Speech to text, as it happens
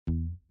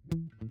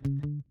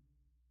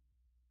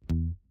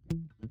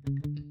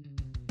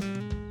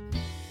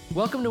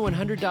Welcome to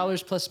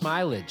 $100 Plus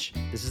Mileage.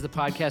 This is the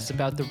podcast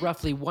about the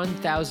roughly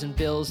 1,000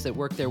 bills that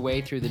work their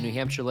way through the New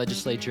Hampshire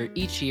legislature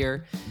each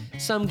year.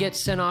 Some get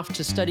sent off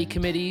to study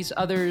committees,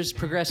 others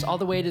progress all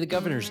the way to the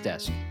governor's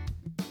desk.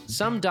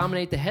 Some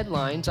dominate the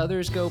headlines,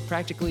 others go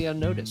practically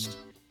unnoticed.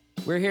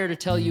 We're here to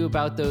tell you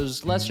about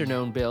those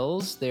lesser-known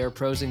bills, their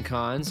pros and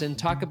cons, and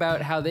talk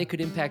about how they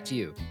could impact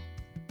you.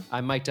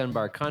 I'm Mike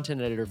Dunbar, content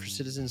editor for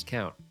Citizens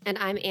Count. And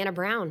I'm Anna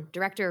Brown,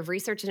 director of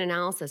research and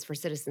analysis for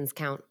Citizens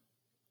Count.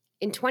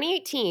 In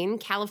 2018,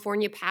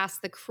 California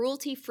passed the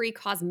Cruelty-Free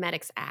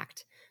Cosmetics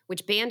Act,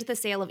 which banned the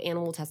sale of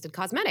animal-tested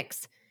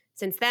cosmetics.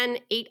 Since then,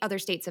 8 other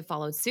states have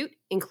followed suit,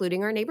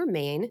 including our neighbor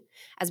Maine,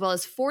 as well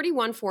as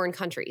 41 foreign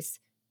countries.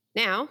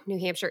 Now, New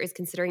Hampshire is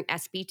considering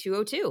SB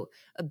 202,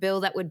 a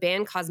bill that would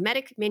ban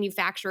cosmetic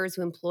manufacturers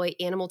who employ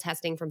animal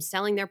testing from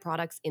selling their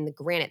products in the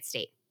Granite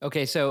State.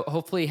 Okay, so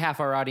hopefully half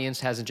our audience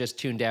hasn't just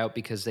tuned out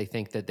because they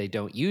think that they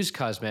don't use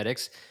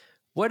cosmetics.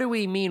 What do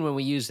we mean when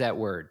we use that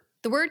word?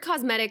 The word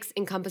cosmetics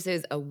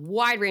encompasses a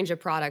wide range of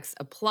products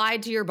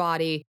applied to your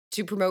body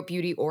to promote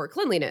beauty or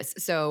cleanliness.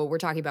 So we're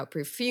talking about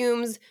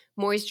perfumes,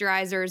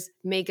 moisturizers,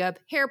 makeup,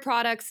 hair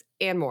products,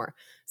 and more.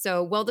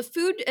 So while the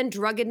Food and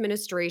Drug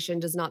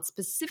Administration does not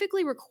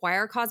specifically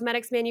require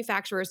cosmetics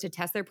manufacturers to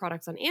test their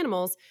products on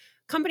animals,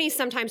 companies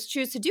sometimes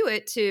choose to do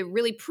it to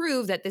really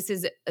prove that this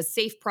is a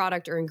safe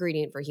product or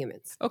ingredient for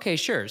humans. Okay,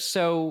 sure.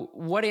 So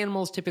what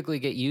animals typically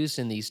get used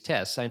in these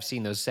tests? I've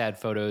seen those sad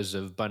photos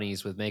of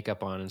bunnies with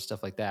makeup on and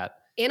stuff like that.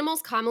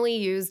 Animals commonly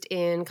used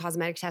in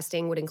cosmetic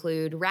testing would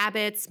include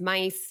rabbits,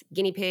 mice,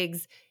 guinea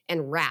pigs,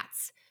 and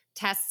rats.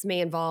 Tests may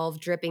involve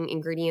dripping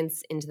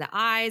ingredients into the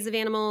eyes of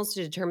animals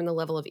to determine the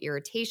level of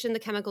irritation the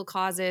chemical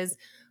causes,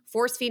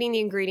 force feeding the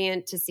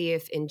ingredient to see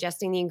if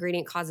ingesting the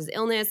ingredient causes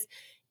illness,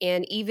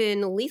 and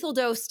even lethal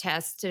dose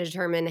tests to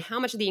determine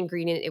how much of the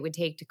ingredient it would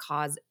take to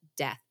cause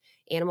death.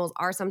 Animals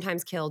are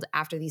sometimes killed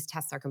after these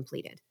tests are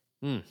completed.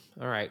 All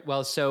right.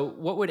 Well, so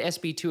what would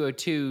SB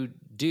 202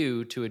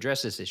 do to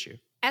address this issue?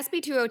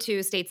 SB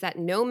 202 states that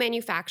no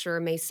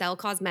manufacturer may sell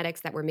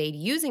cosmetics that were made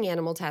using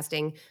animal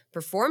testing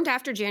performed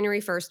after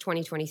January 1st,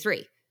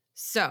 2023.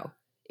 So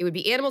it would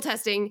be animal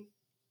testing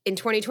in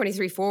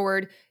 2023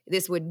 forward.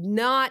 This would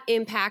not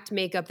impact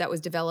makeup that was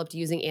developed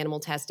using animal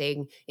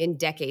testing in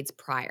decades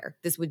prior.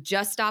 This would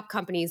just stop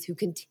companies who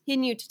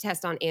continue to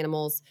test on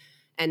animals,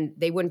 and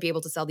they wouldn't be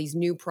able to sell these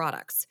new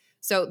products.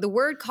 So the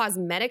word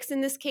cosmetics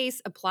in this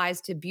case applies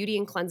to beauty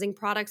and cleansing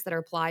products that are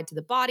applied to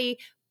the body,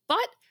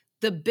 but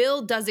the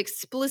bill does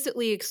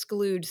explicitly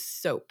exclude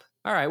soap.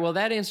 All right. Well,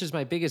 that answers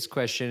my biggest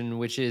question,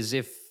 which is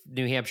if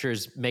New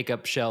Hampshire's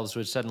makeup shelves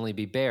would suddenly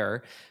be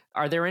bare.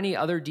 Are there any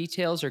other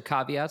details or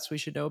caveats we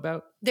should know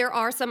about? There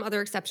are some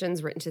other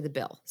exceptions written to the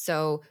bill.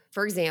 So,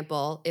 for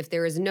example, if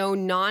there is no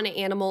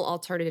non-animal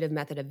alternative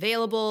method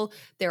available,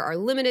 there are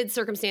limited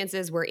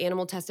circumstances where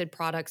animal-tested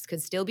products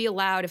could still be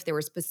allowed if there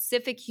were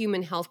specific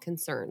human health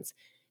concerns.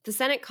 The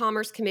Senate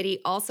Commerce Committee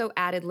also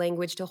added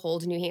language to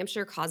hold New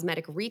Hampshire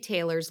cosmetic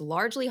retailers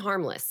largely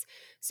harmless.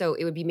 So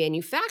it would be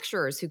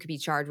manufacturers who could be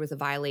charged with a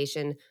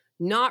violation,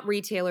 not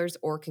retailers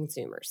or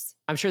consumers.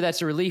 I'm sure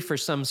that's a relief for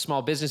some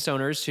small business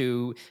owners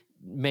who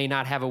may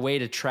not have a way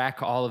to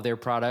track all of their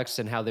products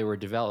and how they were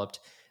developed.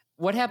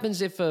 What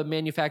happens if a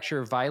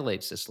manufacturer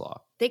violates this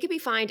law? They could be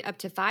fined up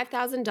to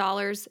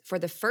 $5,000 for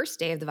the first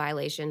day of the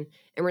violation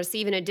and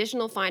receive an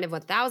additional fine of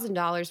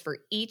 $1,000 for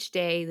each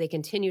day they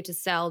continue to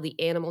sell the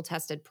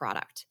animal-tested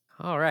product.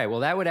 All right.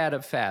 Well, that would add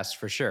up fast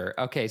for sure.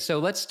 Okay, so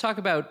let's talk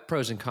about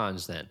pros and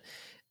cons then.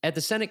 At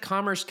the Senate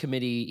Commerce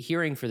Committee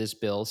hearing for this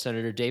bill,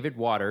 Senator David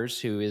Waters,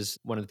 who is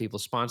one of the people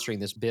sponsoring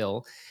this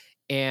bill,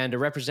 and a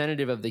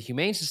representative of the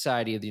Humane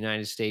Society of the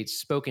United States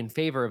spoke in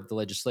favor of the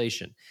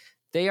legislation.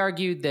 They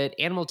argued that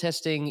animal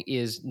testing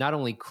is not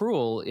only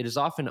cruel, it is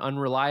often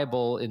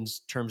unreliable in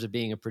terms of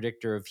being a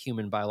predictor of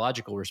human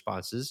biological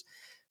responses.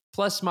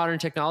 Plus, modern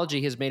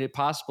technology has made it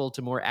possible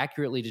to more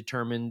accurately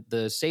determine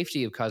the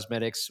safety of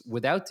cosmetics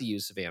without the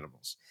use of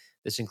animals.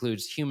 This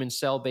includes human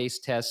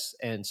cell-based tests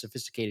and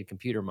sophisticated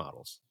computer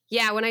models.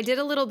 Yeah, when I did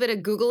a little bit of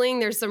Googling,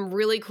 there's some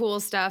really cool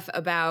stuff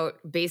about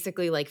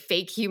basically like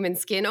fake human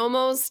skin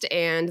almost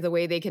and the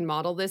way they can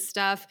model this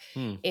stuff.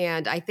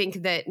 And I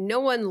think that no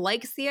one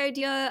likes the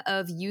idea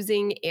of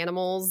using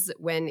animals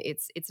when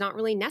it's not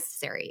really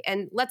necessary.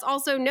 And let's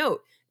also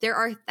note, there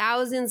are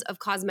thousands of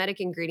cosmetic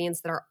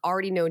ingredients that are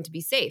already known to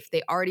be safe.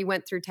 They already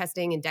went through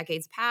testing in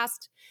decades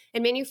past,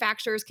 and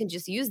manufacturers can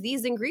just use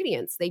these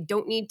ingredients. They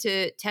don't need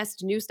to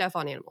test new stuff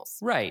on animals.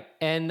 Right.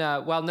 And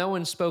while no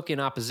one spoke in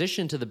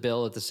opposition to the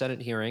bill at the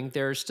Senate hearing,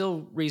 there are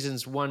still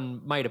reasons one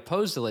might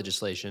oppose the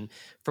legislation.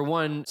 For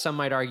one, some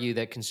might argue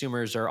that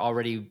consumers are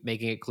already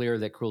making it clear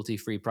that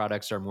cruelty-free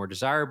products are more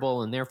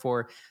desirable, and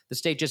therefore the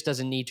state just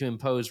doesn't need to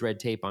impose red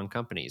tape on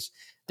companies.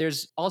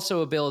 There's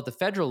also a bill at the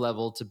federal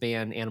level to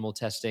ban animal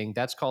testing.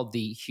 That's called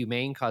the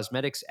Humane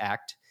Cosmetics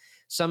Act.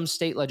 Some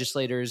state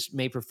legislators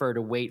may prefer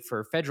to wait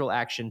for federal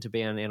action to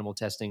ban animal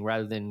testing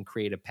rather than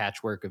create a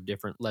patchwork of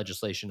different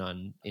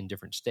legislation in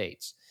different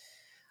states.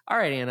 All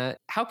right, Anna,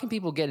 how can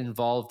people get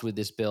involved with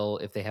this bill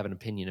if they have an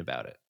opinion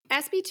about it?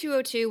 SB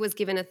 202 was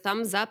given a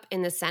thumbs up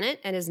in the Senate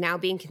and is now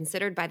being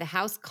considered by the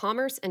House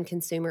Commerce and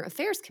Consumer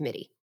Affairs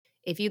Committee.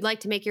 If you'd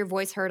like to make your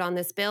voice heard on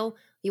this bill,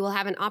 you will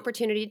have an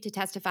opportunity to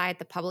testify at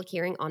the public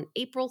hearing on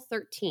April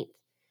 13th.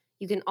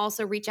 You can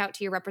also reach out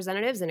to your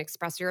representatives and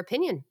express your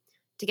opinion.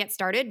 To get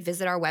started,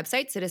 visit our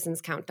website,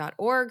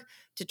 citizenscount.org,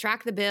 to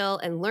track the bill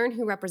and learn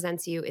who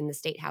represents you in the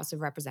State House of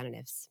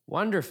Representatives.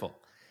 Wonderful.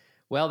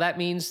 Well, that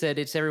means that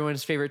it's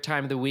everyone's favorite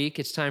time of the week.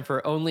 It's time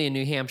for Only in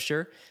New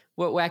Hampshire.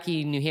 What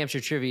wacky New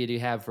Hampshire trivia do you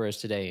have for us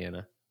today,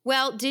 Anna?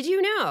 Well, did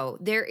you know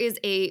there is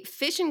a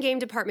Fish and Game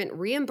Department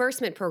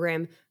reimbursement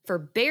program for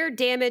bear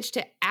damage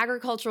to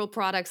agricultural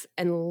products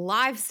and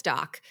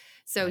livestock?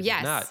 So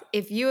yes,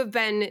 if you have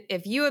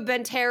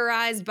been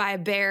terrorized by a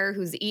bear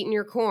who's eaten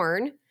your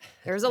corn,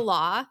 there's a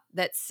law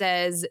that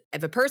says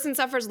if a person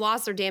suffers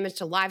loss or damage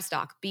to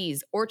livestock,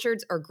 bees,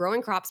 orchards, or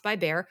growing crops by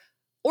bear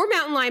or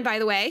mountain lion, by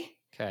the way,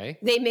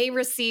 they may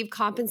receive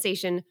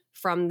compensation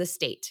from the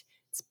state.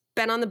 It's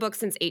been on the books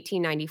since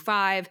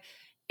 1895.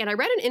 And I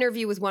read an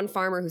interview with one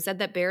farmer who said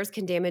that bears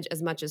can damage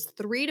as much as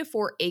 3 to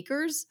 4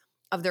 acres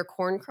of their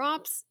corn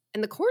crops.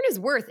 And the corn is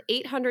worth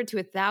 $800 to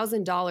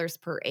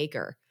 $1,000 per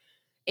acre.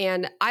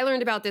 And I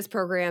learned about this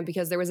program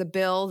because there was a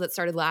bill that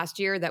started last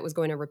year that was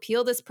going to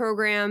repeal this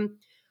program.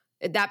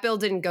 That bill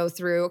didn't go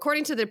through.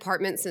 According to the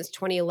department, since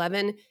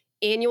 2011,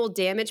 annual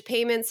damage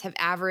payments have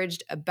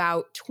averaged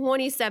about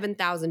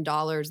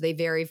 $27,000. They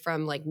vary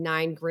from like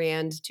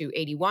 $9,000 to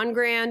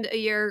 $81,000 a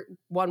year.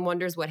 One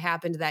wonders what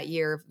happened that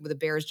year. The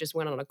bears just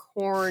went on a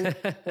corn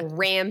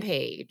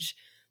rampage.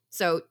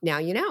 So now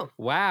you know.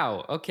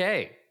 Wow.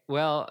 Okay.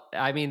 Well,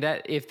 I mean,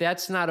 that if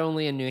that's not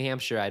only in New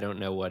Hampshire, I don't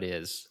know what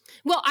is.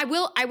 Well, I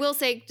will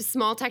say,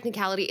 small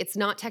technicality, it's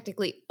not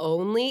technically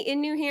only in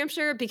New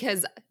Hampshire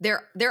because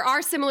there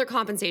are similar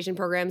compensation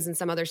programs in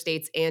some other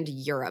states and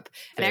Europe.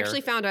 And I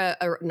actually found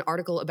an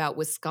article about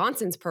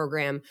Wisconsin's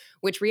program,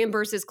 which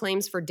reimburses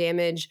claims for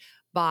damage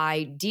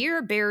by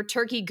deer, bear,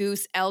 turkey,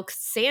 goose, elk,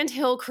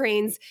 sandhill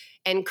cranes,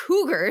 and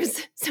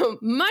cougars. So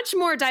much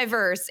more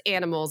diverse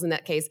animals in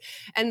that case.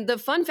 And the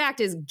fun fact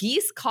is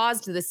geese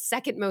caused the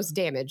second most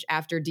damage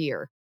after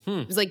deer.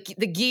 It was like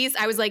the geese,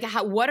 I was like,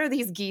 what are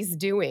these geese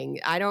doing?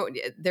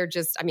 They're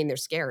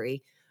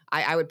scary.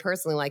 I would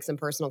personally like some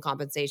personal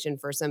compensation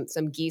for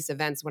some geese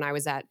events when I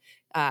was at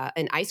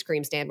an ice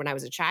cream stand when I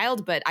was a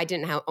child, but I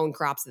didn't own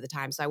crops at the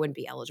time, so I wouldn't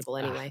be eligible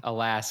anyway.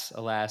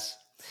 Alas.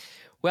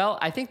 Well,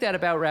 I think that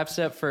about wraps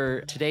up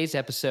for today's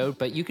episode,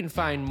 but you can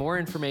find more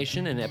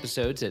information and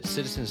episodes at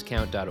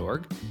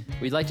citizenscount.org.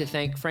 We'd like to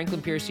thank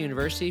Franklin Pierce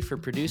University for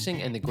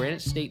producing and the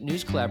Granite State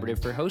News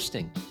Collaborative for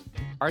hosting.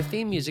 Our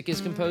theme music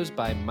is composed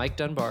by Mike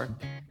Dunbar.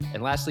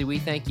 And lastly, we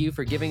thank you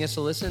for giving us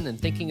a listen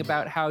and thinking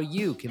about how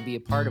you can be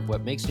a part of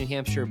what makes New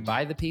Hampshire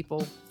by the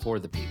people, for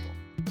the people.